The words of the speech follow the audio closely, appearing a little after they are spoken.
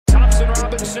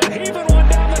Carson heaving one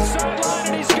down the sideline,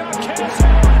 and he's got Carson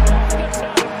over the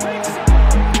top. Big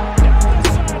side, down the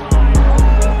sideline.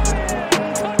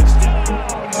 Bruin, touchdown.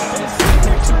 His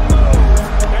signature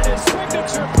move and his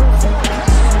signature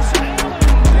performance. Allen,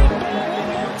 deep ball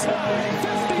one more time.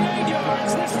 58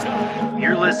 yards this time.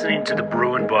 You're listening to the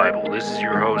Bruin Bible. This is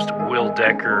your host, Will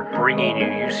Decker, bringing you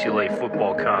UCLA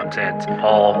football content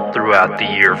all throughout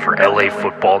the year for LA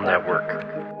Football Network.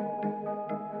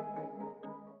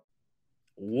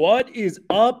 What is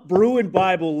up, Bruin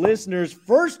Bible listeners?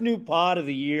 First new pod of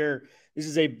the year. This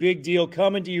is a big deal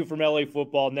coming to you from LA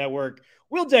Football Network.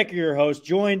 Will Decker, your host,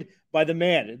 joined by the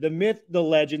man, the myth, the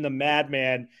legend, the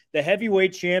madman, the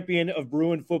heavyweight champion of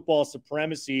Bruin football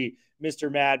supremacy, Mr.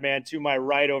 Madman, to my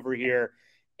right over here.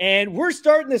 And we're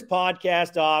starting this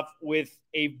podcast off with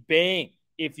a bang,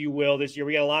 if you will, this year.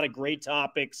 We got a lot of great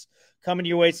topics coming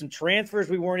your way, some transfers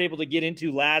we weren't able to get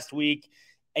into last week,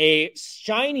 a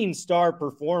shining star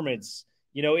performance,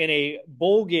 in a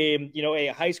bowl game, a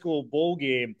high school bowl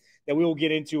game that we will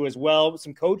get into as well.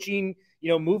 Some coaching,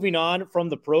 moving on from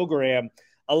the program.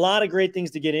 A lot of great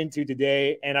things to get into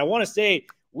today. And I want to say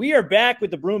we are back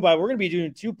with the Bruin Bible. We're going to be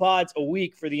doing 2 pods a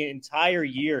week for the entire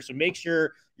year. So make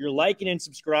sure you're liking and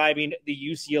subscribing the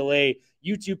UCLA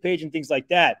YouTube page and things like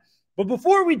that. But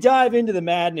before we dive into the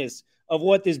madness of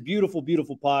what this beautiful,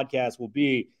 beautiful podcast will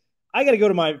be, I got to go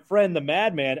to my friend, the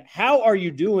Madman. How are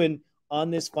you doing on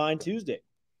this fine Tuesday?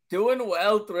 Doing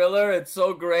well, Thriller. It's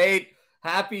so great.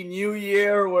 Happy New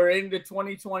Year. We're into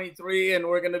 2023, and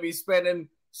we're going to be spending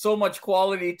so much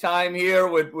quality time here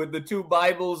with the 2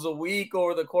 Bibles a week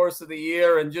over the course of the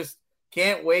year, and just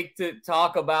can't wait to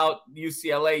talk about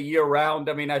UCLA year round.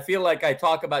 I mean, I feel like I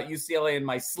talk about UCLA in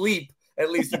my sleep, at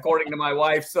least according to my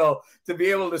wife. So to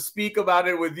be able to speak about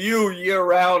it with you year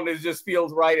round just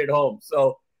feels right at home.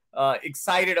 So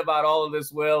excited about all of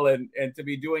this, Will, and to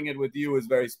be doing it with you is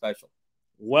very special.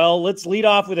 Well, let's lead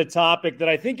off with a topic that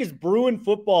I think is Bruin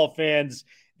football fans.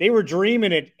 They were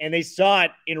dreaming it, and they saw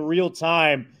it in real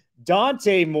time.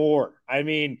 Dante Moore. I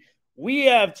mean, we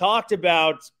have talked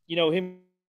about, him.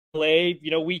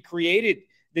 We created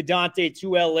the Dante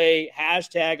to LA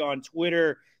hashtag on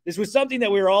Twitter. This was something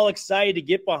that we were all excited to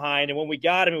get behind, and when we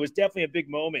got him, it was definitely a big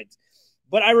moment.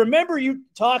 But I remember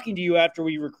talking to you after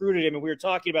we recruited him, and we were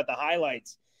talking about the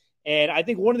highlights. And I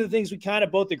think one of the things we kind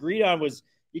of both agreed on was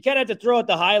you kind of have to throw out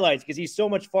the highlights because he's so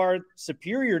much far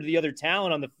superior to the other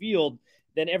talent on the field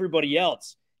than everybody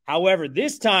else. However,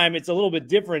 this time it's a little bit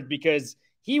different because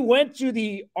he went to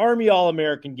the Army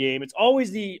All-American game. It's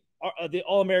always the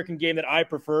All-American game that I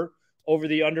prefer over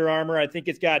the Under Armour. I think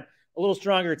it's got a little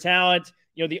stronger talent.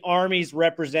 The Army's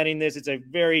representing this. It's a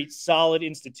very solid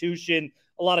institution.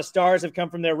 A lot of stars have come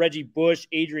from there. Reggie Bush,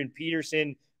 Adrian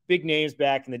Peterson, big names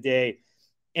back in the day.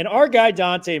 And our guy,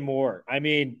 Dante Moore, I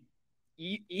mean,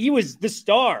 he was the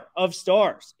star of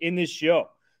stars in this show.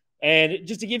 And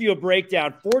just to give you a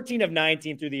breakdown, 14 of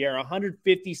 19 through the air,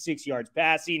 156 yards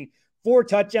passing, 4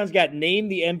 touchdowns, got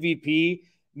named the MVP.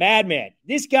 Madman.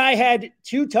 This guy had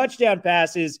 2 touchdown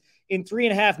passes in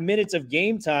 3.5 minutes of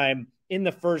game time in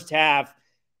the first half.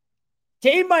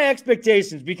 Tame my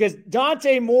expectations because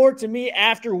Dante Moore, to me,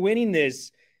 after winning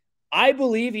this, I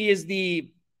believe he is the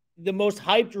most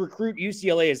hyped recruit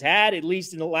UCLA has had, at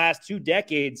least in the last 2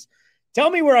 decades.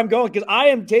 Tell me where I'm going because I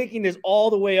am taking this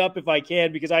all the way up if I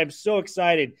can because I am so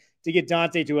excited to get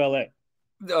Dante to LA.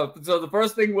 So the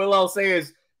first thing, Will, I'll say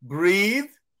is breathe.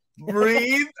 But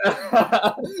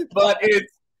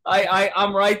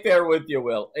I'm right there with you,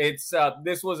 Will. It's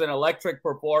this was an electric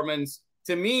performance.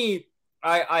 To me,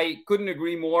 I couldn't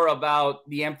agree more about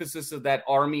the emphasis of that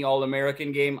Army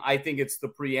All-American game. I think it's the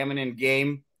preeminent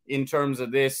game in terms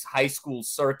of this high school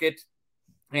circuit.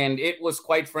 And it was,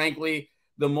 quite frankly,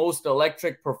 the most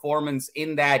electric performance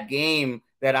in that game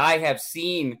that I have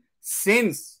seen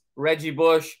since Reggie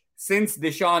Bush, since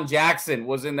Deshaun Jackson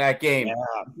was in that game,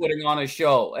 putting on a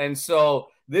show. And so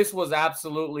this was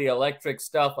absolutely electric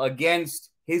stuff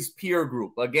against his peer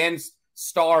group, against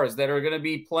stars that are going to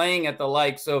be playing at the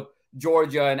likes of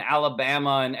Georgia and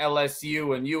Alabama and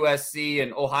LSU and USC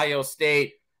and Ohio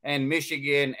State and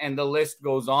Michigan, and the list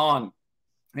goes on.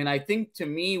 And I think, to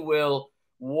me, Will,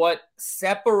 what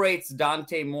separates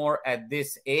Dante Moore at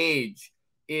this age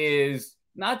is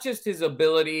not just his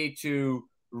ability to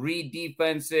read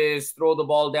defenses, throw the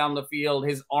ball down the field,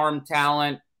 his arm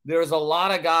talent. There's a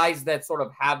lot of guys that sort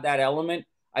of have that element.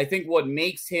 I think what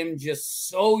makes him just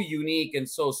so unique and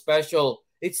so special,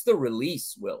 it's the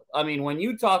release, Will. I mean, when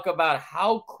you talk about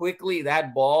how quickly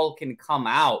that ball can come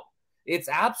out, it's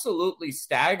absolutely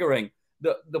staggering.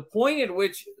 The point at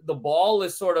which the ball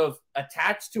is sort of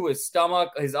attached to his stomach,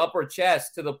 his upper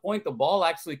chest, to the point the ball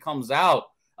actually comes out.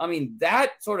 I mean,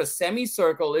 that sort of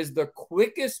semicircle is the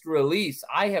quickest release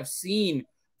I have seen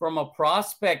from a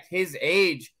prospect his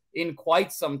age in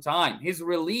quite some time. His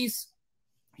release,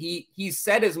 he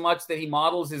said as much that he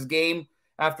models his game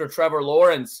after Trevor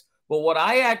Lawrence. But what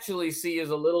I actually see is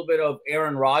a little bit of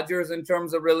Aaron Rodgers in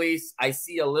terms of release. I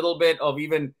see a little bit of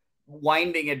even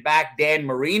winding it back Dan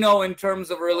Marino in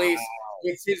terms of release. Wow.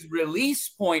 It's his release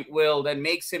point, Will, that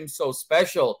makes him so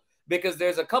special, because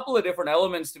there's a couple of different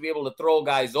elements to be able to throw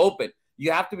guys open.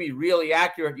 You have to be really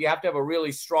accurate. You have to have a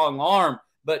really strong arm,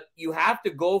 but you have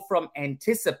to go from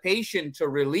anticipation to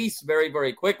release very,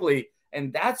 very quickly.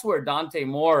 And that's where Dante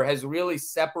Moore has really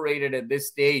separated at this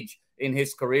stage in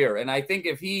his career. And I think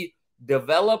if he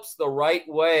develops the right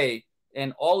way,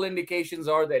 and all indications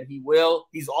are that he will,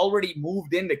 he's already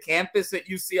moved into campus at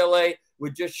UCLA,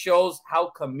 which just shows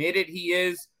how committed he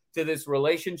is to this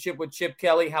relationship with Chip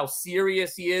Kelly, how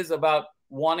serious he is about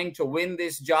wanting to win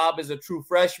this job as a true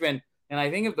freshman. And I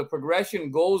think if the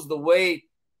progression goes the way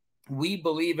we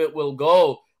believe it will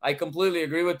go, I completely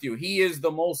agree with you. He is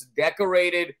the most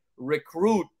decorated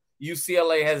recruit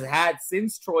UCLA has had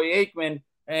since Troy Aikman.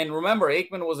 And remember,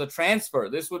 Aikman was a transfer.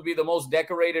 This would be the most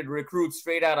decorated recruit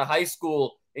straight out of high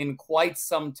school in quite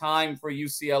some time for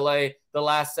UCLA, the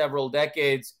last several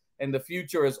decades. And the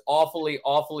future is awfully,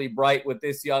 awfully bright with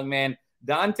this young man.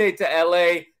 Dante to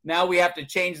LA. Now we have to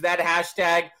change that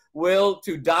hashtag, Will,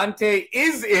 to Dante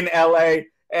is in LA.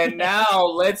 And now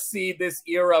let's see this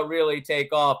era really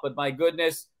take off. But my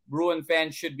goodness, Bruin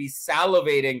fans should be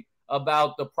salivating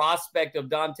about the prospect of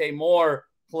Dante Moore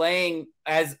playing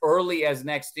as early as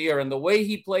next year. And the way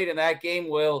he played in that game,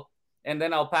 Will, and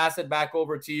then I'll pass it back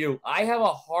over to you. I have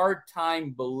a hard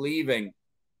time believing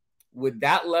with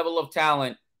that level of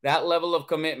talent, that level of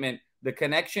commitment, the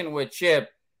connection with Chip,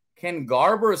 can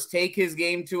Garbers take his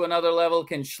game to another level?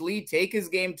 Can Schlee take his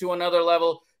game to another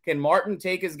level? Can Martin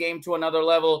take his game to another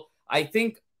level? I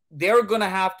think they're going to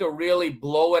have to really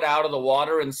blow it out of the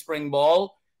water in spring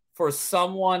ball for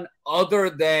someone other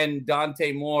than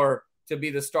Dante Moore to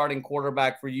be the starting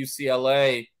quarterback for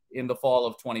UCLA in the fall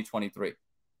of 2023.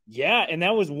 Yeah, and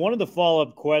that was one of the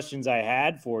follow-up questions I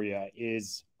had for you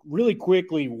is really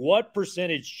quickly, what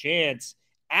percentage chance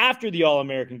after the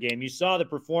All-American game? You saw the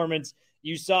performance.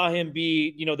 You saw him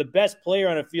be, the best player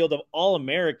on a field of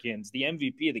All-Americans, the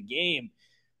MVP of the game.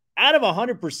 Out of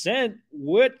 100%,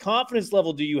 what confidence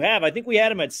level do you have? I think we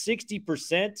had him at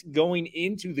 60% going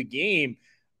into the game.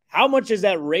 How much has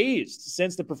that raised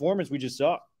since the performance we just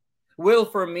saw? Will,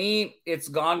 for me, it's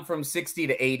gone from 60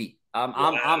 to 80. I'm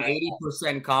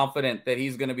 80% confident that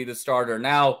he's going to be the starter.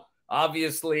 Now,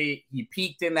 obviously, he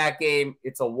peaked in that game.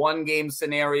 It's a one-game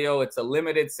scenario. It's a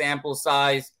limited sample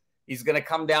size. He's going to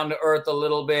come down to earth a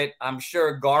little bit. I'm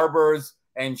sure Garbers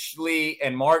and Schlee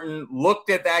and Martin looked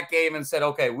at that game and said,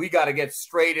 okay, we got to get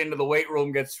straight into the weight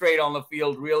room, get straight on the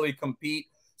field, really compete.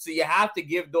 So you have to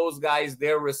give those guys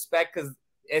their respect, because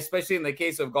especially in the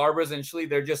case of Garbers and Schlee,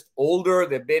 they're just older.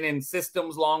 They've been in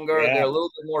systems longer. Yeah. They're a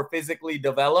little bit more physically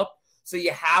developed. So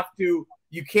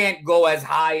you can't go as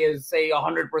high as, say,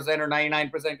 100% or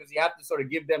 99%, because you have to sort of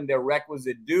give them their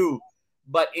requisite due.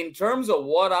 But in terms of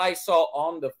what I saw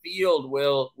on the field,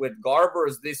 Will, with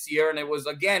Garbers this year, and it was,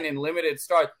 again, in limited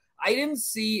start, I didn't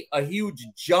see a huge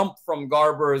jump from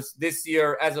Garbers this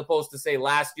year as opposed to, say,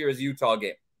 last year's Utah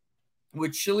game.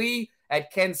 With Schlee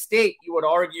at Kent State, you would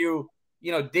argue,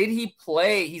 did he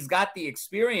play? He's got the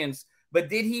experience, but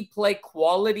did he play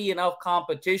quality enough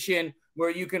competition where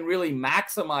you can really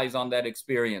maximize on that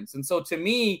experience? And so to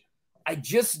me, I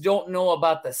just don't know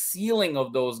about the ceiling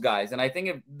of those guys. And I think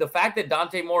if the fact that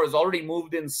Dante Moore has already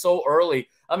moved in so early,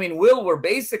 Will, we're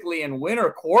basically in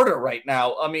winter quarter right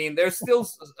now. There's still,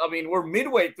 we're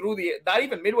not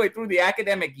even midway through the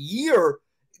academic year.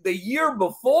 The year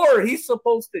before he's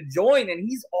supposed to join, and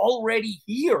he's already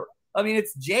here.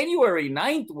 It's January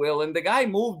 9th, Will, and the guy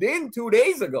moved in 2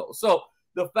 days ago. So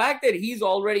the fact that he's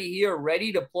already here,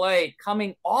 ready to play,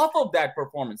 coming off of that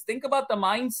performance, think about the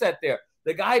mindset there.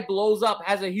 The guy blows up,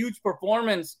 has a huge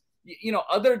performance.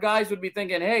 Other guys would be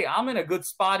thinking, hey, I'm in a good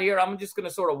spot here. I'm just going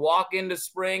to sort of walk into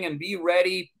spring and be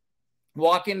ready,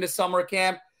 walk into summer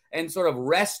camp and sort of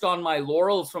rest on my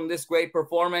laurels from this great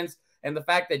performance. And the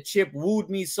fact that Chip wooed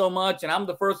me so much, and I'm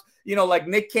the first, like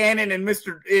Nick Cannon and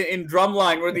in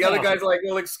Drumline, where the other guys are like,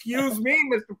 well, excuse me,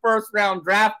 Mr. First Round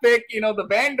draft pick. The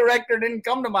band director didn't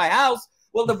come to my house.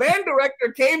 Well, the band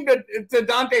director came to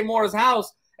Dante Moore's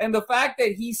house. And the fact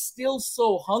that he's still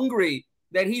so hungry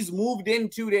that he's moved in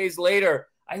 2 days later,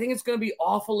 I think it's going to be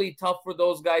awfully tough for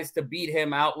those guys to beat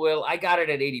him out, Will. I got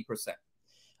it at 80%.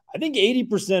 I think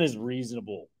 80% is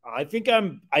reasonable. I think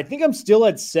I'm still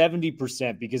at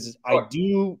 70% because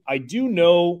Sure. I do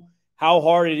know how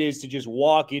hard it is to just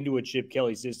walk into a Chip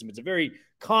Kelly system. It's a very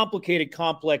complicated,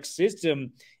 complex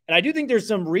system. And I do think there's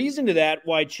some reason to that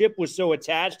why Chip was so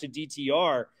attached to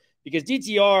DTR, because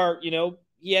DTR,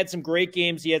 he had some great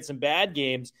games, he had some bad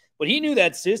games, but he knew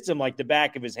that system like the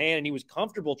back of his hand, and he was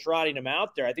comfortable trotting him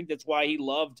out there. I think that's why he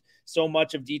loved so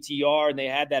much of DTR, and they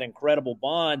had that incredible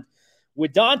bond.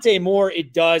 With Dante Moore,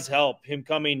 it does help him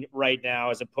coming right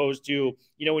now, as opposed to,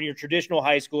 when your traditional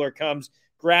high schooler comes,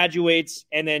 graduates,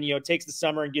 and then, takes the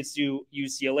summer and gets to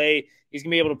UCLA. He's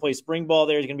going to be able to play spring ball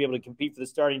there. He's going to be able to compete for the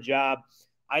starting job.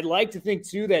 I'd like to think,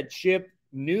 too, that Chip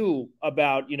knew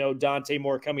about, Dante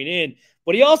Moore coming in.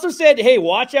 But he also said, hey,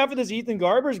 watch out for this Ethan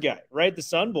Garbers guy, right? The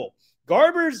Sun Bowl.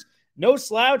 Garbers, no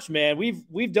slouch, man.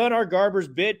 We've done our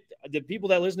Garbers bit. The people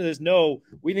that listen to this know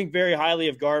we think very highly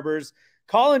of Garbers.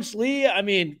 Colin Schlee, I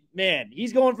mean, man,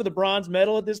 he's going for the bronze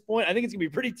medal at this point. I think it's going to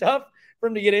be pretty tough for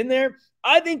him to get in there.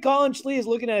 I think Colin Schlee is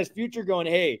looking at his future going,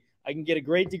 hey, I can get a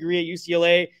great degree at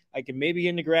UCLA. I can maybe get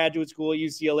into graduate school at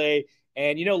UCLA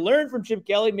and, learn from Chip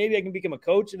Kelly. Maybe I can become a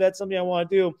coach if that's something I want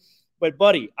to do. But,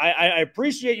 buddy, I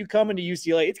appreciate you coming to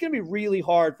UCLA. It's going to be really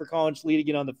hard for Colin Schlee to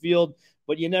get on the field,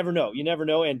 but you never know. You never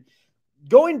know. And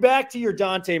going back to your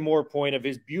Dante Moore point of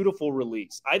his beautiful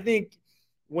release, I think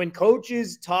when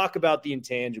coaches talk about the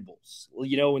intangibles,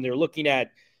 when they're looking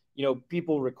at,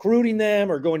 people recruiting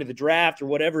them or going to the draft or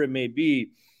whatever it may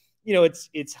be,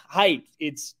 it's height,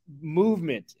 it's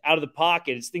movement out of the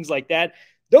pocket, it's things like that.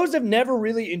 Those have never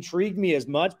really intrigued me as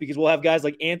much because we'll have guys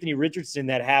like Anthony Richardson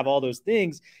that have all those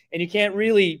things, and you can't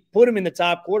really put them in the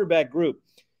top quarterback group.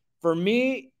 For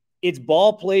me, it's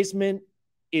ball placement,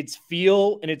 it's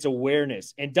feel, and it's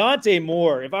awareness. And Dante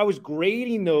Moore, if I was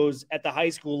grading those at the high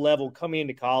school level coming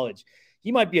into college,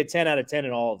 he might be a 10 out of 10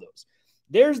 in all of those.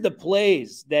 There's the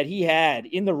plays that he had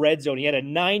in the red zone. He had a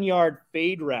 9-yard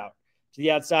fade route to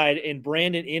the outside, and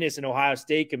Brandon Innes, an Ohio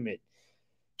State commit.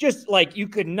 Just like you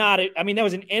could not – I mean, that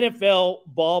was an NFL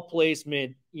ball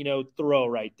placement, throw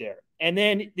right there. And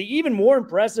then the even more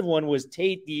impressive one was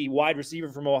Tate, the wide receiver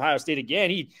from Ohio State. Again,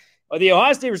 the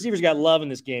Ohio State receivers got love in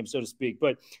this game, so to speak.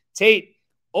 But Tate,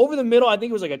 over the middle, I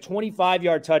think it was like a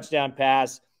 25-yard touchdown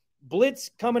pass. Blitz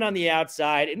coming on the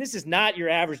outside. And this is not your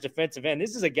average defensive end.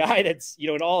 This is a guy that's,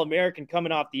 an All-American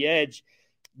coming off the edge.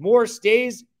 Moore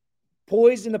stays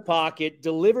poised in the pocket,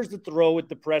 delivers the throw with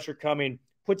the pressure coming,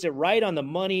 puts it right on the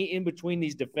money in between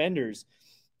these defenders.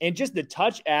 And just the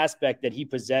touch aspect that he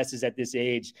possesses at this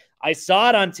age. I saw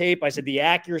it on tape. I said the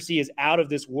accuracy is out of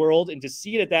this world. And to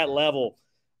see it at that level,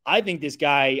 I think this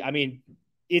guy, I mean,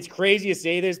 it's crazy to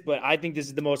say this, but I think this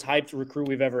is the most hyped recruit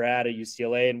we've ever had at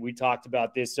UCLA, and we talked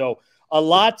about this. So a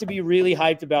lot to be really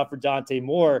hyped about for Dante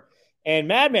Moore. And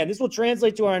Madman, this will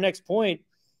translate to our next point.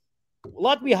 A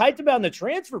lot to be hyped about in the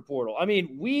transfer portal. I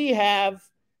mean, we have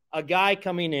a guy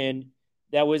coming in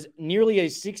that was nearly a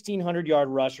 1,600-yard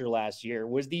rusher last year,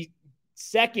 was the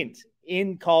second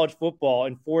in college football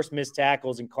in forced missed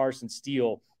tackles in Carson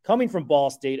Steele, coming from Ball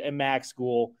State, a MAC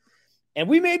school. And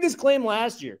we made this claim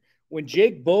last year. When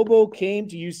Jake Bobo came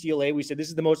to UCLA, we said this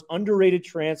is the most underrated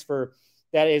transfer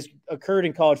that has occurred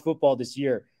in college football this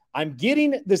year. I'm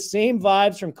getting the same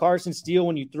vibes from Carson Steele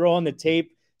when you throw on the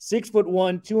tape.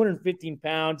 6'1", 215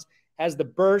 pounds, has the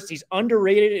burst. He's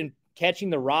underrated in catching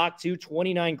the rock, too.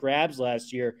 29 grabs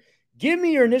last year. Give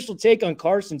me your initial take on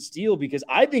Carson Steele, because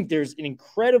I think there's an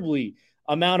incredibly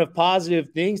amount of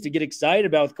positive things to get excited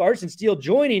about with Carson Steele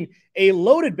joining a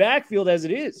loaded backfield as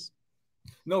it is.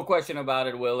 No question about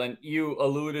it, Will, and you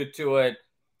alluded to it.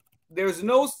 There's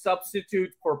no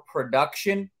substitute for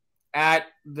production at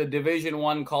the Division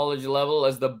I college level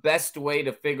as the best way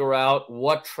to figure out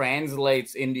what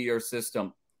translates into your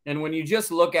system. And when you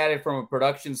just look at it from a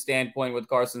production standpoint with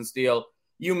Carson Steele,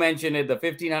 you mentioned it, the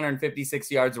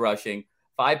 1,556 yards rushing,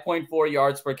 5.4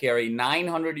 yards per carry,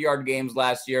 900-yard games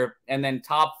last year, and then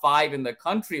top 5 in the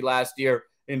country last year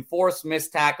in forced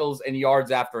missed tackles and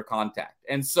yards after contact.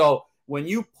 And so when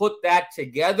you put that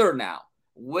together now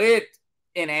with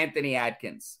an Anthony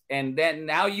Atkins, and then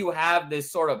now you have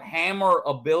this sort of hammer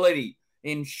ability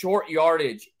in short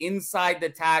yardage, inside the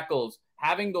tackles,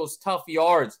 having those tough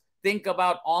yards. Think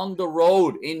about on the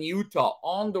road in Utah,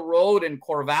 on the road in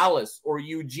Corvallis or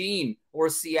Eugene or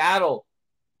Seattle,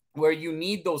 where you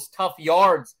need those tough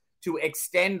yards to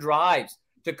extend drives,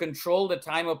 to control the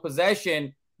time of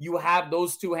possession. You have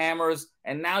those two hammers,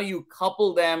 and now you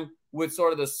couple them with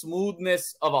sort of the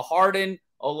smoothness of a Harden,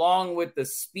 along with the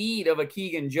speed of a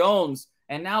Keegan Jones.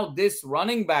 And now this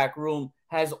running back room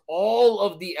has all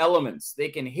of the elements. They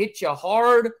can hit you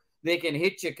hard. They can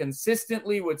hit you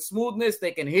consistently with smoothness.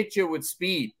 They can hit you with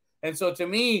speed. And so to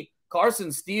me,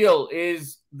 Carson Steele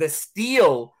is the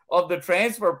steal of the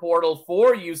transfer portal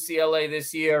for UCLA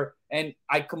this year. And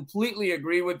I completely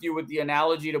agree with you with the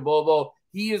analogy to Bobo.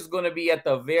 He is going to be at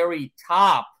the very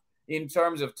top in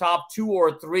terms of top 2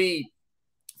 or 3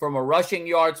 from a rushing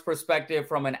yards perspective,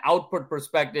 from an output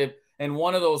perspective, and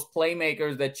one of those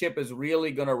playmakers that Chip is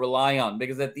really going to rely on.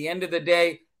 Because at the end of the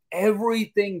day,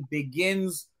 everything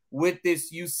begins with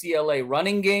this UCLA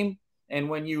running game. And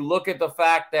when you look at the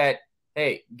fact that,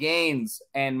 hey, Gaines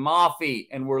and Mafi,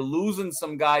 and we're losing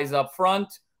some guys up front,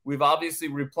 we've obviously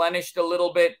replenished a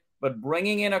little bit, but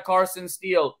bringing in a Carson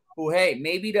Steele who, hey,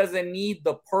 maybe doesn't need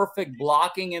the perfect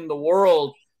blocking in the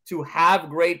world to have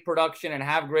great production and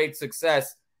have great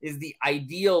success is the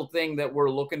ideal thing that we're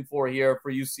looking for here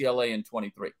for UCLA in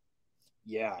 23.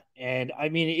 Yeah, and I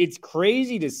mean, it's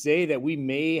crazy to say that we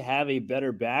may have a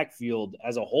better backfield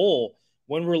as a whole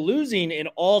when we're losing an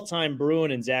all-time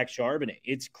Bruin and Zach Charbonnet.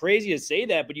 It's crazy to say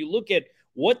that, but you look at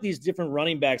what these different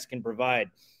running backs can provide.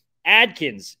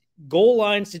 Adkins, goal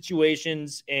line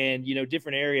situations and,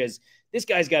 different areas. This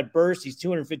guy's got burst. He's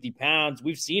 250 pounds.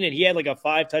 We've seen it. He had like a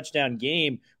 5-touchdown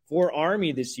game for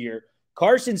Army this year.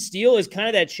 Carson Steele is kind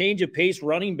of that change of pace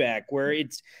running back where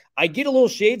I get a little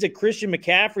shades of Christian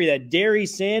McCaffrey, that Dairy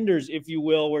Sanders, if you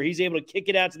will, where he's able to kick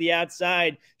it out to the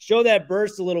outside, show that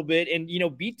burst a little bit, and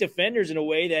beat defenders in a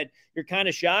way that you're kind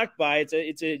of shocked by.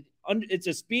 It's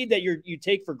a speed that you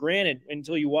take for granted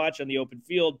until you watch on the open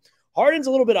field. Harden's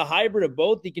a little bit of hybrid of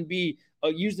both. He can be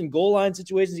used in goal line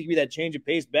situations. He can be that change of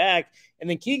pace back, and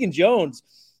then Keegan Jones.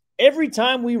 Every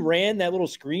time we ran that little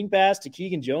screen pass to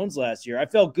Keegan Jones last year, I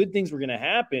felt good things were going to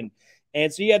happen.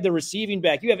 And so you have the receiving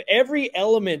back. You have every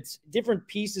element, different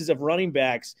pieces of running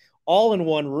backs all in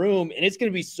one room. And it's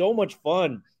going to be so much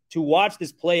fun to watch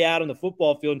this play out on the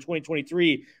football field in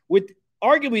 2023 with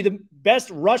arguably the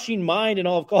best rushing mind in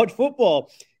all of college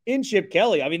football in Chip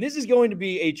Kelly. I mean, this is going to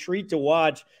be a treat to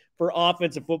watch for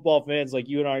offensive football fans like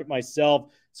you and myself.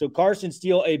 So Carson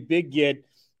Steele, a big get.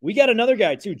 We got another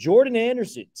guy, too, Jordan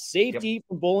Anderson, safety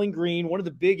from Bowling Green. One of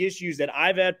the big issues that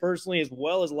I've had personally, as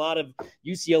well as a lot of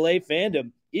UCLA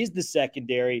fandom, is the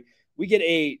secondary. We get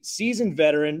a seasoned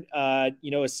veteran, a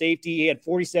safety. He had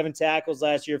 47 tackles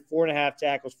last year, 4.5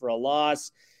 tackles for a loss,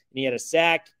 and he had a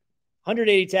sack,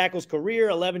 180 tackles career,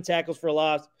 11 tackles for a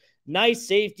loss. Nice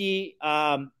safety,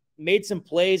 made some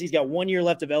plays. He's got 1 year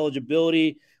left of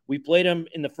eligibility. We played him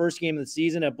in the first game of the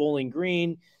season at Bowling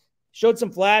Green. Showed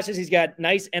some flashes. He's got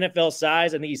nice NFL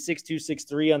size. I think he's 6'2",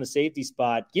 6'3" on the safety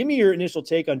spot. Give me your initial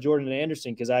take on Jordan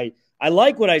Anderson, because I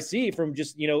like what I see from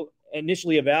just,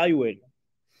 initially evaluating.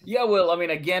 Yeah, well, I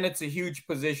mean, again, it's a huge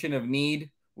position of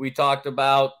need. We talked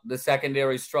about the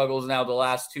secondary struggles now the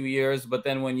last 2 years, but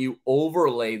then when you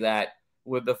overlay that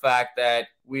with the fact that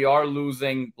we are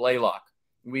losing Blaylock,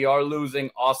 we are losing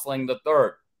Osling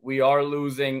III, we are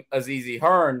losing Azizi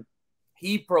Hearn,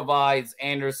 he provides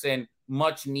Anderson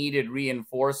much needed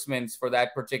reinforcements for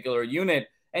that particular unit.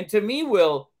 And to me,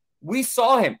 Will, we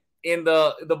saw him in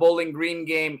the Bowling Green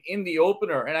game in the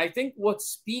opener. And I think what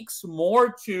speaks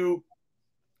more to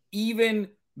even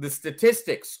the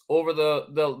statistics over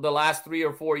the last 3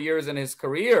 or 4 years in his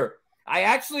career, I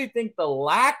actually think the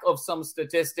lack of some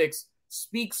statistics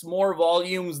speaks more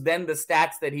volumes than the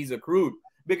stats that he's accrued.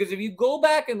 Because if you go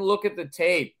back and look at the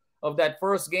tape of that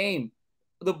first game,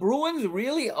 the Bruins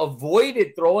really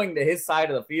avoided throwing to his side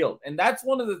of the field. And that's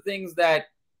one of the things that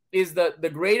is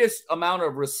the greatest amount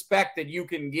of respect that you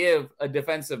can give a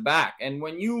defensive back. And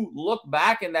when you look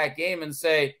back in that game and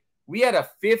say, we had a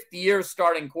 5th-year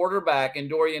starting quarterback in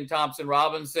Dorian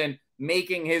Thompson-Robinson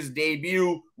making his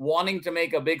debut, wanting to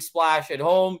make a big splash at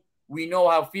home. We know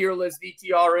how fearless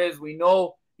DTR is. We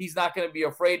know he's not going to be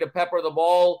afraid to pepper the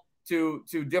ball to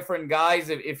different guys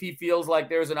if he feels like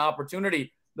there's an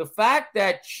opportunity. The fact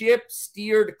that Chip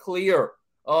steered clear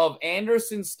of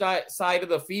Anderson's side of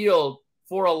the field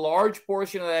for a large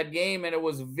portion of that game, and it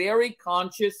was very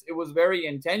conscious, it was very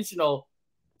intentional,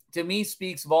 to me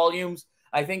speaks volumes.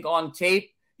 I think on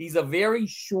tape, he's a very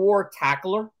sure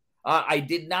tackler. I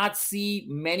did not see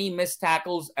many missed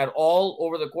tackles at all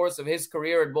over the course of his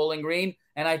career at Bowling Green,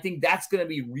 and I think that's going to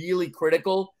be really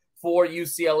critical for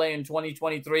UCLA in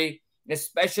 2023.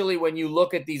 Especially when you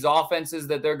look at these offenses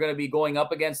that they're going to be going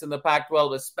up against in the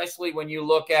Pac-12, especially when you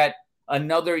look at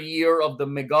another year of the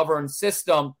McGovern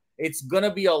system, it's going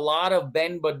to be a lot of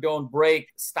bend but don't break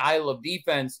style of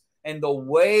defense. And the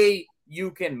way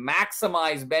you can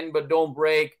maximize bend but don't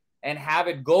break and have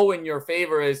it go in your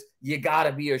favor is you got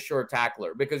to be a sure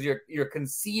tackler, because you're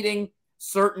conceding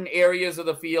certain areas of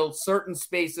the field, certain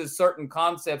spaces, certain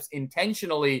concepts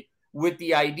intentionally with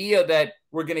the idea that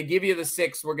we're going to give you the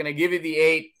 6, we're going to give you the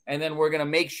 8, and then we're going to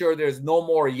make sure there's no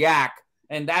more yak.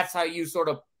 And that's how you sort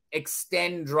of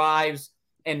extend drives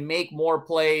and make more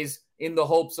plays in the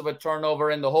hopes of a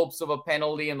turnover, in the hopes of a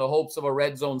penalty, in the hopes of a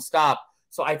red zone stop.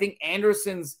 So I think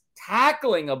Anderson's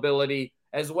tackling ability,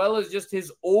 as well as just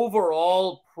his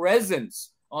overall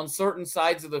presence on certain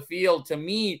sides of the field, to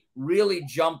me, really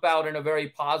jump out in a very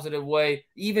positive way,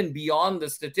 even beyond the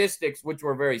statistics, which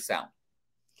were very sound.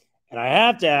 And I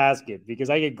have to ask it because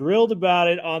I get grilled about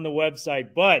it on the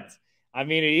website, but I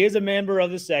mean, he is a member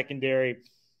of the secondary.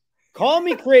 Call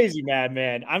me crazy,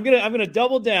 madman. I'm gonna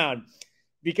double down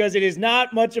because it is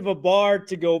not much of a bar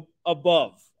to go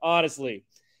above, honestly.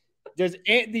 Does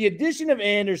the addition of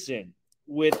Anderson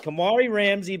with Kamari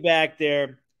Ramsey back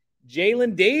there,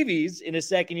 Jalen Davies in his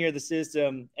second year of the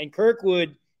system, and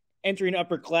Kirkwood entering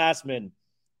upperclassmen,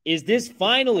 is this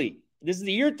finally, this is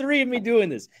the year 3 of me doing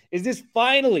this, is this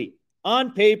finally,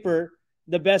 on paper,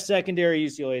 the best secondary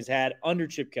UCLA has had under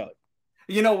Chip Kelly?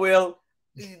 You know, Will,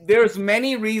 there's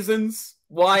many reasons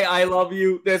why I love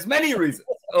you. There's many reasons,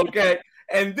 okay?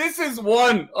 And this is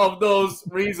one of those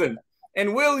reasons.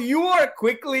 And, Will, you are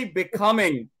quickly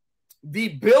becoming the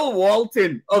Bill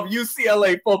Walton of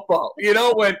UCLA football. You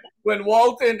know, when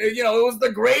Walton, you know, it was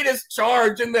the greatest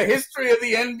charge in the history of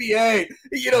the NBA.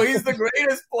 You know, he's the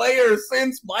greatest player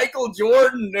since Michael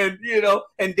Jordan. And, you know,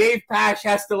 and Dave Pasch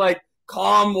has to, like,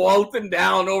 calm Walton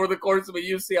down over the course of a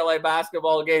UCLA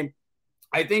basketball game.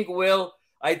 I think, Will,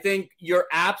 I think you're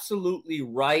absolutely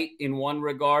right in one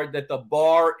regard that the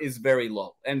bar is very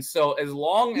low. And so as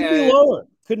long as lower,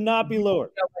 could not be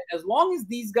lower. As long as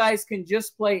these guys can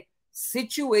just play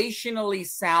situationally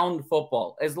sound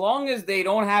football, as long as they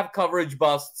don't have coverage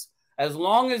busts, as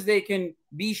long as they can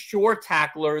be sure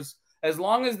tacklers, as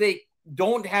long as they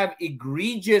don't have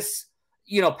egregious,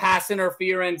 you know, pass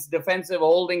interference, defensive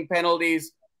holding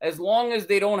penalties, as long as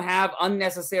they don't have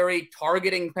unnecessary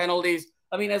targeting penalties,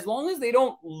 I mean, as long as they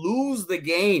don't lose the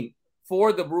game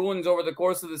for the Bruins over the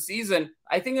course of the season,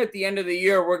 I think at the end of the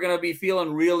year, we're going to be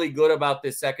feeling really good about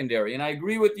this secondary. And I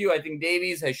agree with you. I think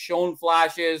Davies has shown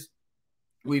flashes.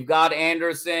 We've got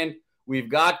Anderson. We've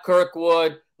got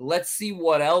Kirkwood. Let's see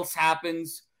what else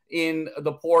happens in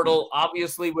the portal.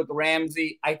 Obviously, with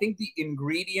Ramsey, I think the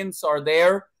ingredients are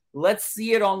there. Let's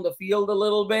see it on the field a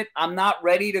little bit. I'm not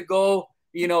ready to go,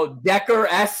 you know,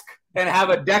 Decker-esque and have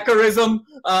a Deckerism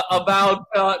about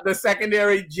the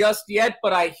secondary just yet.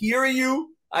 But I hear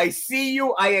you. I see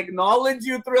you. I acknowledge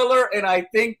you, Thriller. And I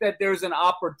think that there's an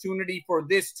opportunity for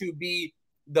this to be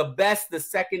the best the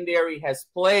secondary has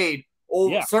played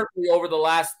certainly over the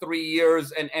last 3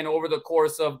 years and over the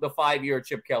course of the 5-year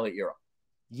Chip Kelly era.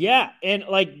 Yeah, and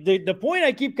like the point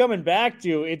I keep coming back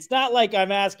to, it's not like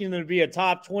I'm asking them to be a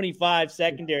top 25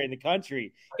 secondary in the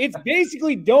country. It's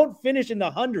basically don't finish in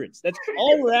the hundreds. That's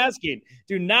all we're asking.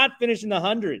 Do not finish in the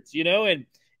hundreds, you know, and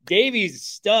Davies,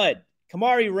 stud.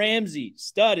 Kamari Ramsey,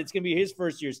 stud. It's going to be his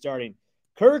first year starting.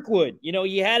 Kirkwood, you know,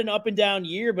 he had an up and down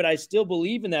year, but I still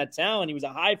believe in that talent. He was a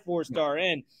high 4-star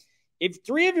end. If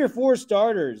 3 of your 4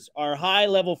 starters are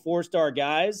high-level 4-star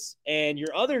guys and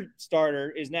your other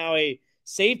starter is now a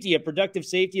productive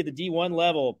safety at the D1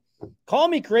 level, call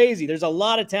me crazy. There's a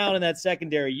lot of talent in that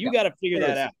secondary. You got to figure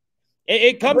that out.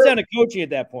 It comes down to coaching at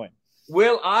that point.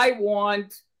 Will, I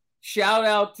want shout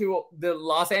out to the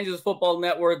Los Angeles Football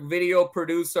Network video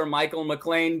producer, Michael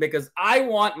McLean, because I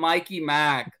want Mikey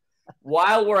Mack,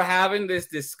 while we're having this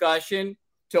discussion,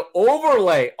 to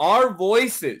overlay our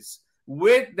voices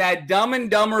with that Dumb and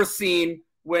Dumber scene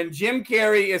when Jim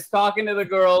Carrey is talking to the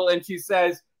girl and she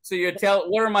says, so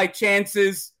what are my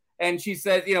chances? And she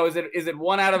says, you know, is it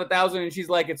 1 out of 1,000? And she's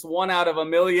like, it's 1 out of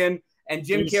 1,000,000. And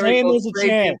Jim Carrey goes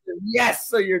straight, yes,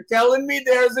 so you're telling me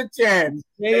there's a chance.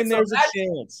 There's a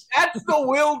chance. That's the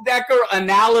Will Decker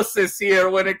analysis here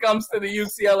when it comes to the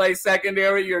UCLA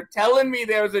secondary. You're telling me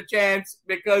there's a chance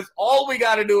because all we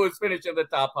got to do is finish in the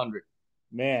top 100.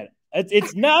 Man,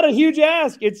 it's not a huge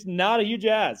ask. It's not a huge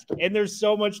ask. And there's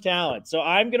so much talent. So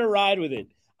I'm going to ride with it.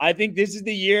 I think this is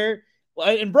the year.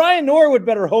 And Brian Norwood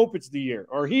better hope it's the year,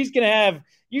 or he's going to have,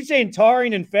 you saying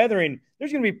tarring and feathering,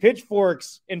 there's going to be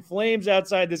pitchforks and flames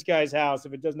outside this guy's house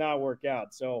if it does not work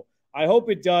out. So I hope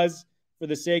it does for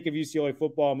the sake of UCLA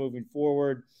football moving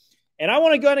forward. And I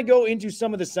want to kind of go into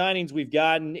some of the signings we've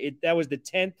gotten. That was the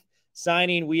 10th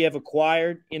signing we have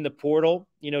acquired in the portal,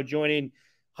 you know, joining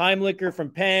Heimlicher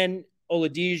from Penn,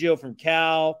 Oladipo from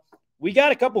Cal. We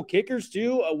got a couple kickers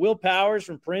too, Will Powers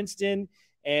from Princeton,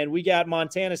 and we got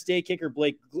Montana State kicker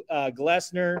Blake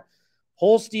Glessner.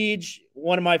 Holstige,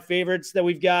 one of my favorites that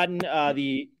we've gotten,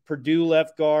 the Purdue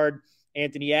left guard,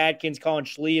 Anthony Adkins, Colin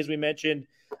Schlee, as we mentioned.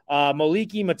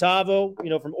 Moliki Matavo,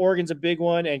 from Oregon's a big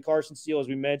one, and Carson Steele, as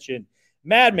we mentioned.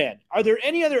 Madman, are there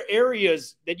any other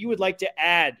areas that you would like to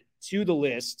add to the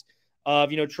list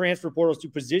of, transfer portals to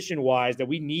position-wise that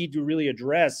we need to really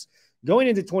address going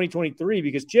into 2023?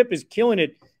 Because Chip is killing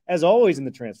it, as always, in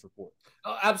the transfer portal.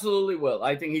 Oh, absolutely will.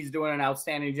 I think he's doing an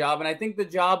outstanding job, and I think the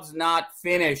job's not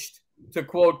finished, to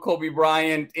quote Kobe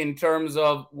Bryant, in terms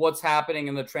of what's happening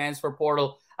in the transfer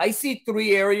portal. I see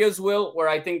 3 areas, Will, where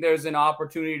I think there's an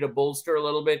opportunity to bolster a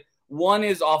little bit. One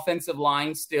is offensive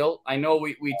line still. I know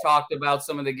we talked about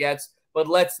some of the gets, but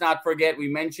let's not forget, we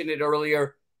mentioned it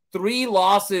earlier, 3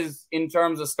 losses in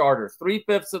terms of starters,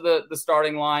 3/5 of the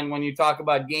starting line when you talk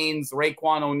about Gaines,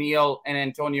 Raekwon O'Neal, and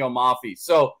Antonio Mafi.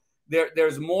 So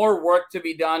there's more work to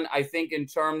be done, I think, in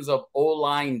terms of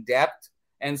O-line depth.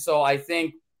 And so I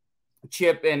think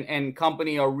Chip and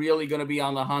company are really going to be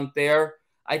on the hunt there.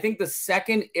 I think the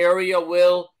second area,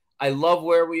 Will, I love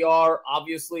where we are,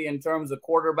 obviously, in terms of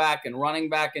quarterback and running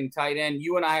back and tight end.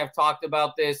 You and I have talked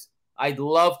about this. I'd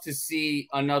love to see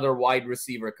another wide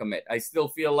receiver commit. I still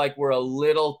feel like we're a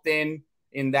little thin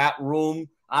in that room.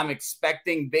 I'm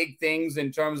expecting big things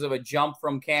in terms of a jump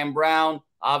from Cam Brown,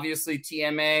 obviously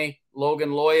TMA, Logan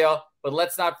Loya. But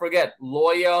let's not forget,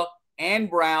 Loya and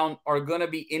Brown are going to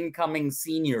be incoming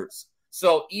seniors.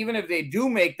 So even if they do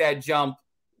make that jump,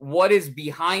 what is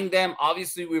behind them?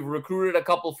 Obviously, we've recruited a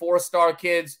couple 4-star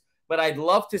kids, but I'd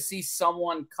love to see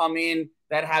someone come in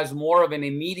that has more of an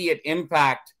immediate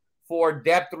impact for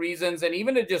depth reasons, and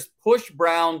even to just push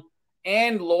Brown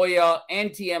and Loya and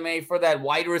TMA for that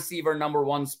wide receiver number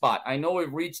 1 spot. I know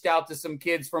we've reached out to some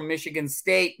kids from Michigan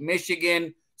State,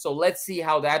 Michigan, so let's see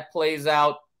how that plays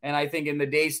out. And I think in the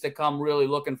days to come, really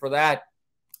looking for that.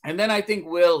 And then I think,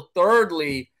 Will,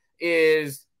 thirdly,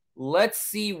 is let's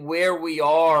see where we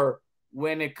are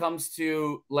when it comes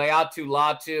to Laiatu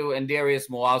Latu and Darius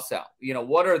Moasau.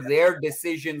 What are their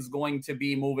decisions going to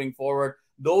be moving forward?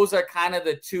 Those are kind of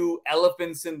the 2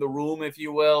 elephants in the room, if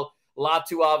you will.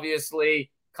 Latu, obviously,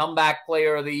 comeback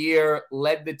player of the year,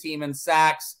 led the team in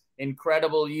sacks,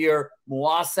 incredible year.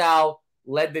 Moasau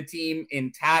led the team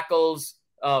in tackles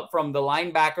from the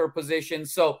linebacker position.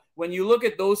 So when you look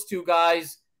at those 2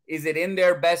 guys, is it in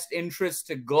their best interest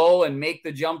to go and make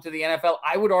the jump to the NFL?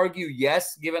 I would argue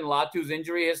yes, given Latu's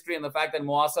injury history and the fact that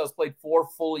Moasau has played 4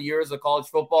 full years of college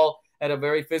football at a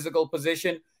very physical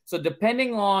position. So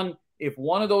depending on if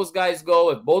one of those guys go,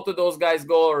 if both of those guys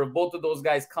go, or if both of those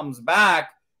guys comes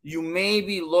back, you may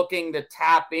be looking to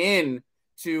tap in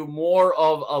to more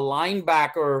of a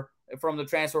linebacker from the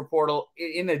transfer portal,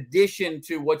 in addition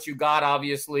to what you got,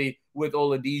 obviously, with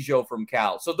Oladipo from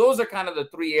Cal. So those are kind of the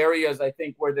 3 areas, I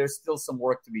think, where there's still some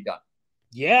work to be done.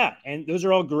 Yeah, and those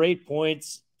are all great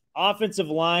points. Offensive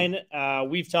line,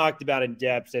 we've talked about in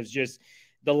depth as just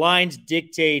the lines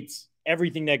dictate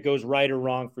everything that goes right or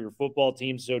wrong for your football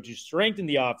team. So to strengthen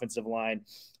the offensive line,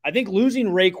 I think losing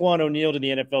Raekwon O'Neal to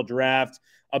the NFL draft,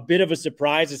 a bit of a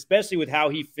surprise, especially with how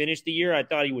he finished the year. I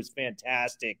thought he was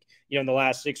fantastic, in the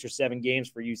last 6 or 7 games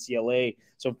for UCLA.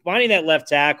 So finding that left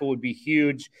tackle would be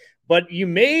huge. But you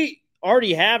may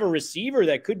already have a receiver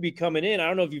that could be coming in. I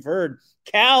don't know if you've heard,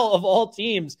 Cal of all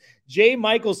teams, J.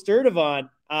 Michael Sturdivant,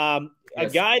 a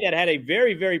guy that had a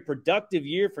very, very productive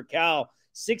year for Cal,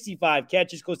 65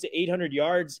 catches, close to 800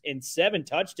 yards and 7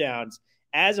 touchdowns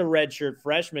as a redshirt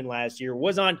freshman last year,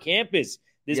 was on campus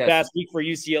this past week for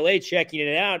UCLA, checking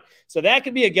it out. So that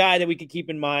could be a guy that we could keep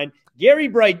in mind. Gary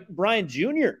Bryant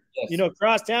Jr.,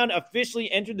 crosstown, officially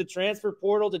entered the transfer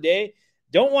portal today.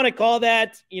 Don't want to call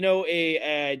that,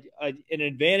 an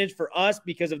advantage for us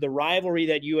because of the rivalry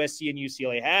that USC and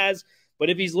UCLA has. But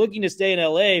if he's looking to stay in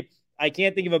LA, I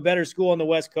can't think of a better school on the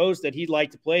West Coast that he'd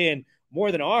like to play in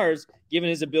more than ours, given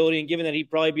his ability and given that he'd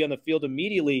probably be on the field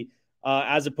immediately,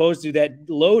 as opposed to that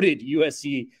loaded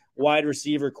USC wide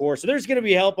receiver core. So there's going to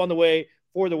be help on the way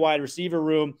for the wide receiver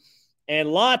room. And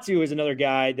Latu is another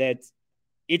guy that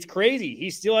it's crazy. He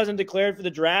still hasn't declared for the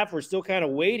draft. We're still kind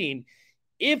of waiting.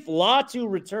 If Latu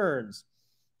returns,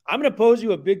 I'm going to pose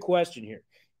you a big question here.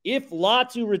 If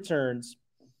Latu returns,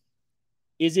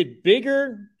 is it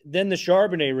bigger than the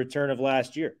Charbonnet return of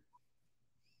last year?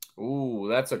 Ooh,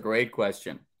 that's a great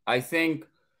question. I think,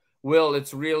 Will,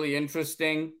 it's really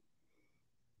interesting.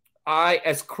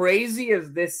 As crazy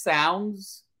as this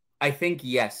sounds, I think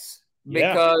yes.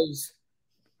 Because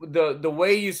the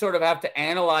way you sort of have to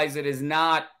analyze it is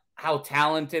not how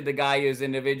talented the guy is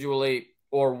individually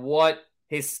or what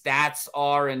his stats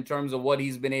are in terms of what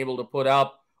he's been able to put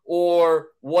up or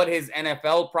what his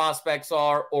NFL prospects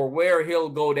are or where he'll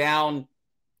go down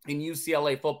in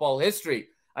UCLA football history.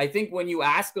 I think when you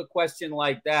ask a question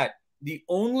like that, the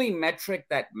only metric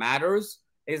that matters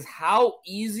is how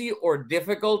easy or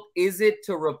difficult is it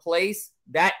to replace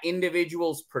that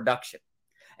individual's production.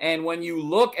 And when you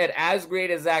look at as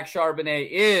great as Zach Charbonnet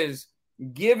is,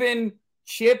 given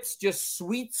Chip's just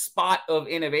sweet spot of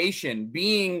innovation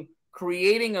being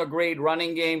creating a great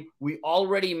running game, we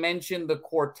already mentioned the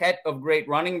quartet of great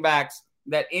running backs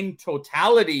that in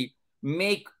totality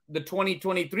make the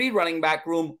 2023 running back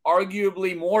room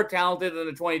arguably more talented than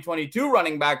the 2022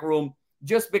 running back room,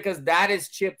 just because that is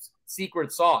Chip's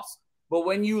secret sauce. But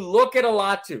when you look at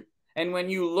Latu, and when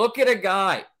you look at a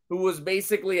guy who was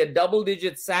basically a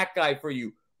double-digit sack guy for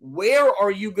you, where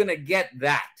are you going to get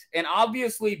that? And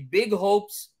obviously big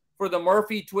hopes for the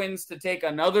Murphy twins to take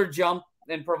another jump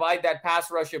and provide that pass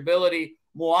rush ability.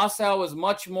 Muasau is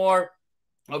much more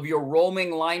of your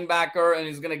roaming linebacker and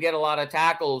is going to get a lot of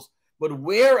tackles. But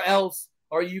where else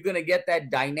are you going to get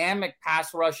that dynamic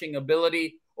pass rushing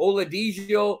ability?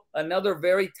 Oladipo, another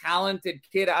very talented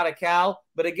kid out of Cal.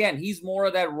 But again, he's more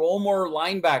of that roamer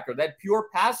linebacker. That pure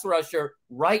pass rusher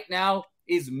right now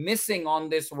is missing on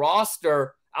this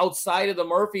roster outside of the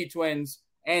Murphy twins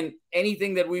and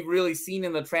anything that we've really seen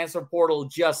in the transfer portal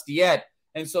just yet.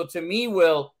 And so to me,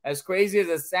 Will, as crazy as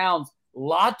it sounds,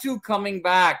 Latu coming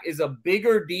back is a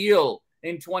bigger deal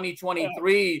in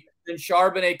 2023 than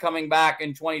Charbonnet coming back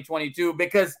in 2022,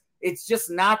 because it's just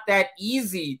not that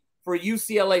easy for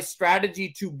UCLA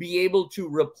strategy to be able to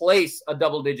replace a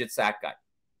double-digit sack guy.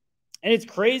 And it's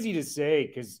crazy to say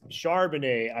because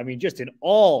Charbonnet, I mean, just an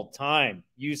all-time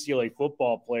UCLA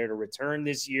football player to return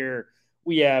this year.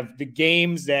 We have the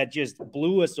games that just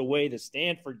blew us away, the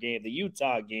Stanford game, the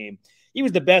Utah game. He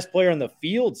was the best player on the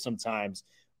field sometimes.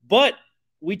 But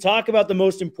we talk about the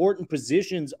most important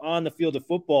positions on the field of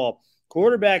football.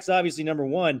 Quarterback's obviously number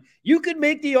one. You could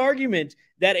make the argument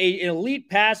that an elite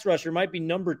pass rusher might be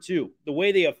number two. The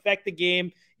way they affect the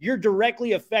game, you're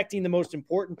directly affecting the most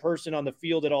important person on the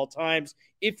field at all times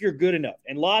if you're good enough.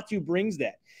 And Latu brings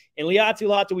that. And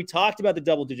Latu, we talked about the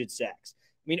double-digit sacks.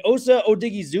 I mean, Osa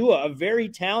Odigizua, a very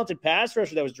talented pass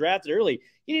rusher that was drafted early,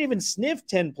 he didn't even sniff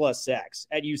 10-plus sacks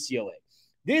at UCLA.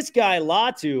 This guy,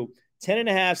 Latu,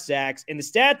 10.5 sacks. And the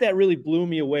stat that really blew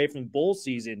me away from bowl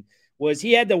season was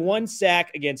he had the 1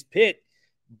 sack against Pitt,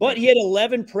 but he had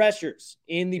 11 pressures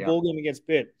in the bowl game against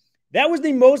Pitt. That was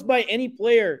the most by any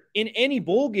player in any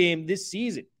bowl game this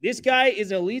season. This guy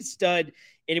is an elite stud,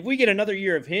 and if we get another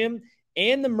year of him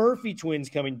and the Murphy twins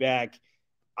coming back,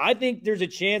 I think there's a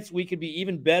chance we could be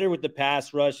even better with the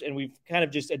pass rush, and we've kind of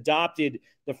just adopted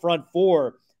the front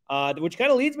four, which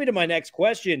kind of leads me to my next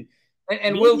question.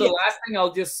 And Will, the last thing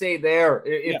I'll just say there,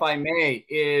 if I may,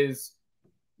 is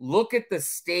look at the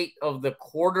state of the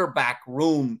quarterback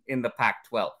room in the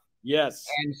Pac-12. Yes.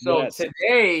 And so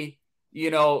today,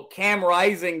 Cam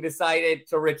Rising decided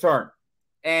to return.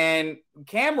 And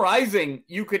Cam Rising,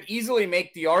 you could easily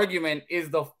make the argument, is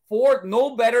the fourth,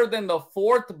 no better than the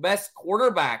fourth best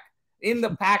quarterback in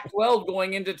the Pac-12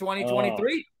 going into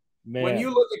 2023. When you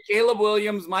look at Caleb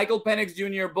Williams, Michael Penix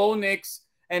Jr., Bo Nix,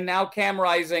 and now Cam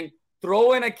Rising,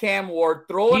 throw in a Cam Ward,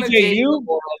 throw in DJU,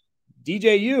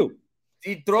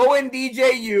 throw in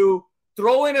DJU,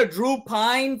 throw in a Drew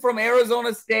Pine from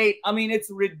Arizona State. I mean, it's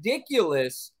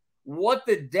ridiculous what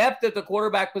the depth at the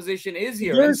quarterback position is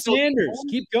here. Shedeur Sanders,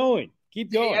 keep going.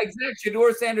 Yeah, exactly.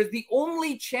 Shedeur Sanders, the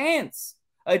only chance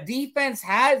a defense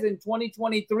has in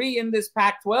 2023 in this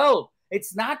Pac-12,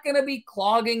 it's not going to be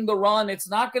clogging the run. It's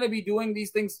not going to be doing these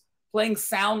things, playing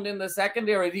sound in the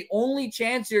secondary. The only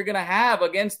chance you're going to have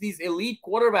against these elite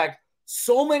quarterbacks,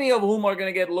 so many of whom are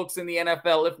going to get looks in the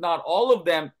NFL, if not all of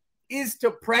them, is to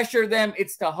pressure them.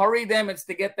 It's to hurry them. It's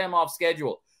to get them off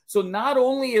schedule. So not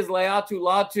only is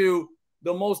Latu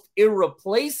the most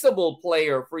irreplaceable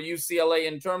player for UCLA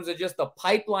in terms of just the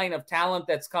pipeline of talent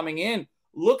that's coming in,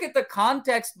 look at the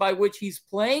context by which he's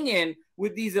playing in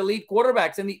with these elite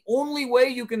quarterbacks. And the only way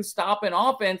you can stop an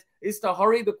offense is to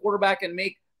hurry the quarterback and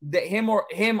make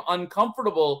him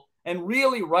uncomfortable. And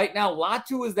really right now,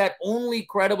 Latu is that only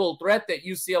credible threat that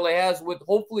UCLA has, with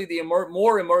hopefully the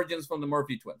more emergence from the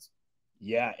Murphy twins.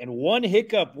 Yeah, and one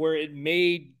hiccup where it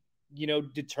may,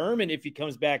 determine if he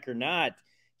comes back or not.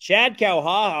 Chad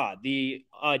Kauhaha, the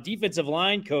defensive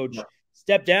line coach,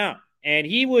 stepped down. And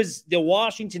he was the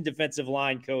Washington defensive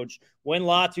line coach when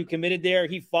Latu committed there.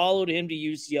 He followed him to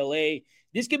UCLA.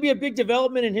 This could be a big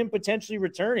development in him potentially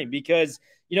returning because,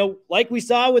 like we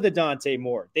saw with a Dante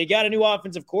Moore, they got a new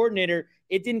offensive coordinator.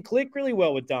 It didn't click really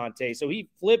well with Dante. So he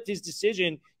flipped his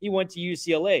decision. He went to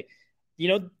UCLA.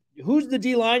 Who's the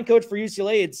D-line coach for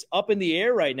UCLA? It's up in the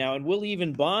air right now. And will he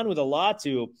even bond with a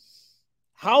Latu?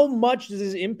 How much does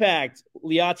this impact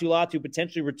Latu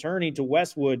potentially returning to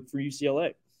Westwood for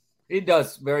UCLA? It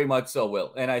does, very much so,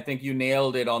 Will. And I think you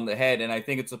nailed it on the head. And I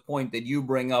think it's a point that you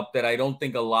bring up that I don't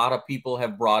think a lot of people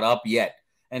have brought up yet.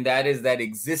 And that is that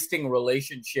existing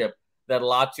relationship that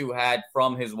Latu had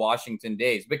from his Washington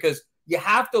days. Because you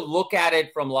have to look at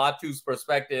it from Latu's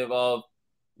perspective of,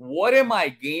 what am I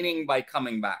gaining by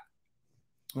coming back?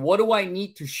 What do I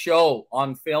need to show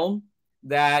on film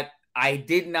that I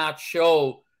did not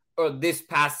show this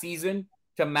past season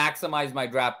to maximize my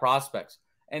draft prospects?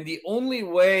 And the only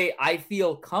way I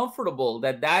feel comfortable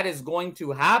that that is going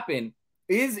to happen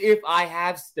is if I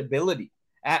have stability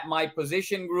at my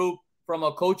position group from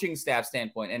a coaching staff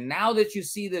standpoint. And now that you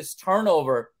see this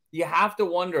turnover, you have to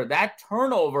wonder, that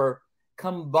turnover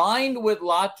combined with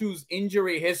Latu's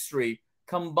injury history,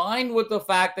 combined with the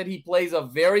fact that he plays a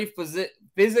very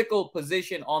physical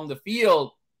position on the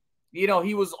field, he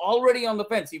was already on the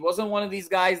fence. He wasn't one of these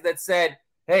guys that said,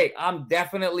 hey, I'm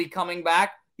definitely coming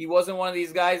back. He wasn't one of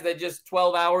these guys that just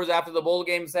 12 hours after the bowl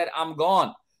game said, I'm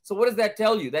gone. So what does that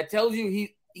tell you? That tells you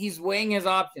he's weighing his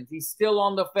options. He's still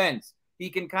on the fence.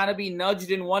 He can kind of be nudged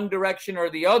in one direction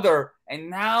or the other. And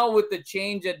now with the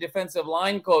change at defensive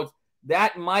line coach,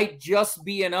 that might just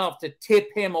be enough to tip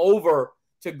him over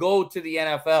to go to the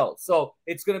NFL. So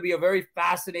it's going to be a very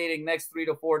fascinating next 3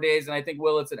 to 4 days. And I think,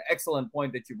 Will, it's an excellent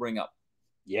point that you bring up.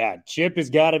 Yeah, Chip has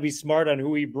got to be smart on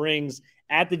who he brings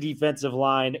at the defensive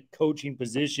line coaching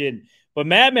position. But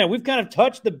Madman, we've kind of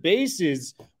touched the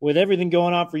bases with everything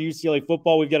going on for UCLA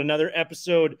football. We've got another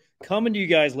episode coming to you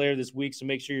guys later this week, so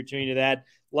make sure you're tuning to that.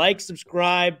 Like,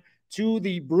 subscribe to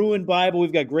the Bruin Bible.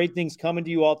 We've got great things coming to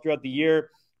you all throughout the year.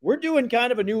 We're doing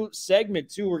kind of a new segment,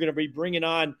 too. We're going to be bringing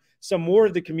on some more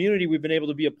of the community we've been able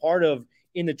to be a part of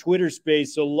in the Twitter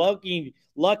space. So lucky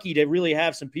to really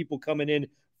have some people coming in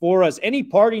for us. Any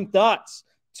parting thoughts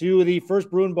to the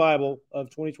first Bruin Bible of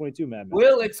 2022, Madman?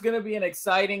 Will, it's going to be an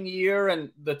exciting year,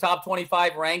 and the top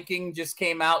 25 ranking just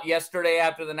came out yesterday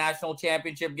after the national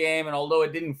championship game, and although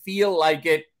it didn't feel like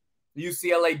it,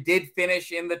 UCLA did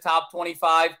finish in the top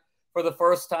 25 for the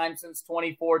first time since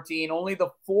 2014. Only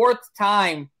the fourth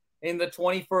time in the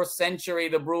 21st century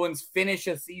the Bruins finish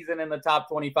a season in the top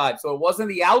 25. So it wasn't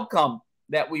the outcome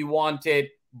that we wanted,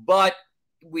 but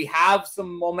we have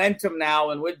some momentum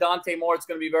now, and with Dante Moore, it's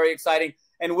going to be very exciting.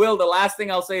 And Will, the last thing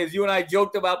I'll say is you and I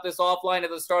joked about this offline at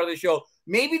the start of the show.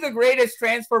 Maybe the greatest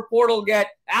transfer portal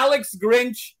get, Alex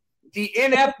Grinch, the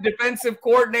inept defensive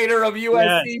coordinator of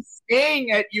USC, staying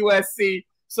at USC.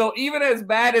 So even as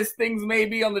bad as things may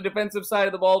be on the defensive side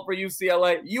of the ball for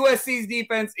UCLA, USC's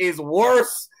defense is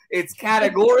worse. It's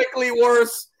categorically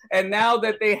worse. And now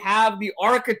that they have the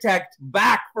architect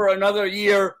back for another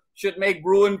year, should make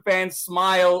Bruin fans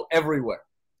smile everywhere.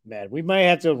 Man, we might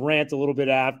have to rant a little bit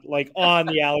on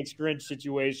the Alex Grinch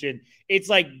situation. It's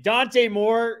like Dante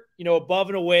Moore, above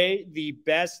and away, the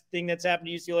best thing that's happened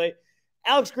to UCLA.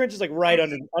 Alex Grinch is like right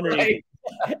underneath. Right.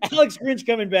 Alex Grinch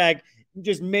coming back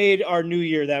just made our new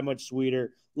year that much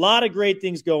sweeter. A lot of great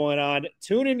things going on.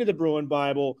 Tune into the Bruin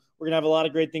Bible. We're going to have a lot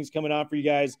of great things coming on for you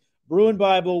guys. Bruin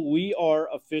Bible, we are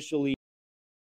officially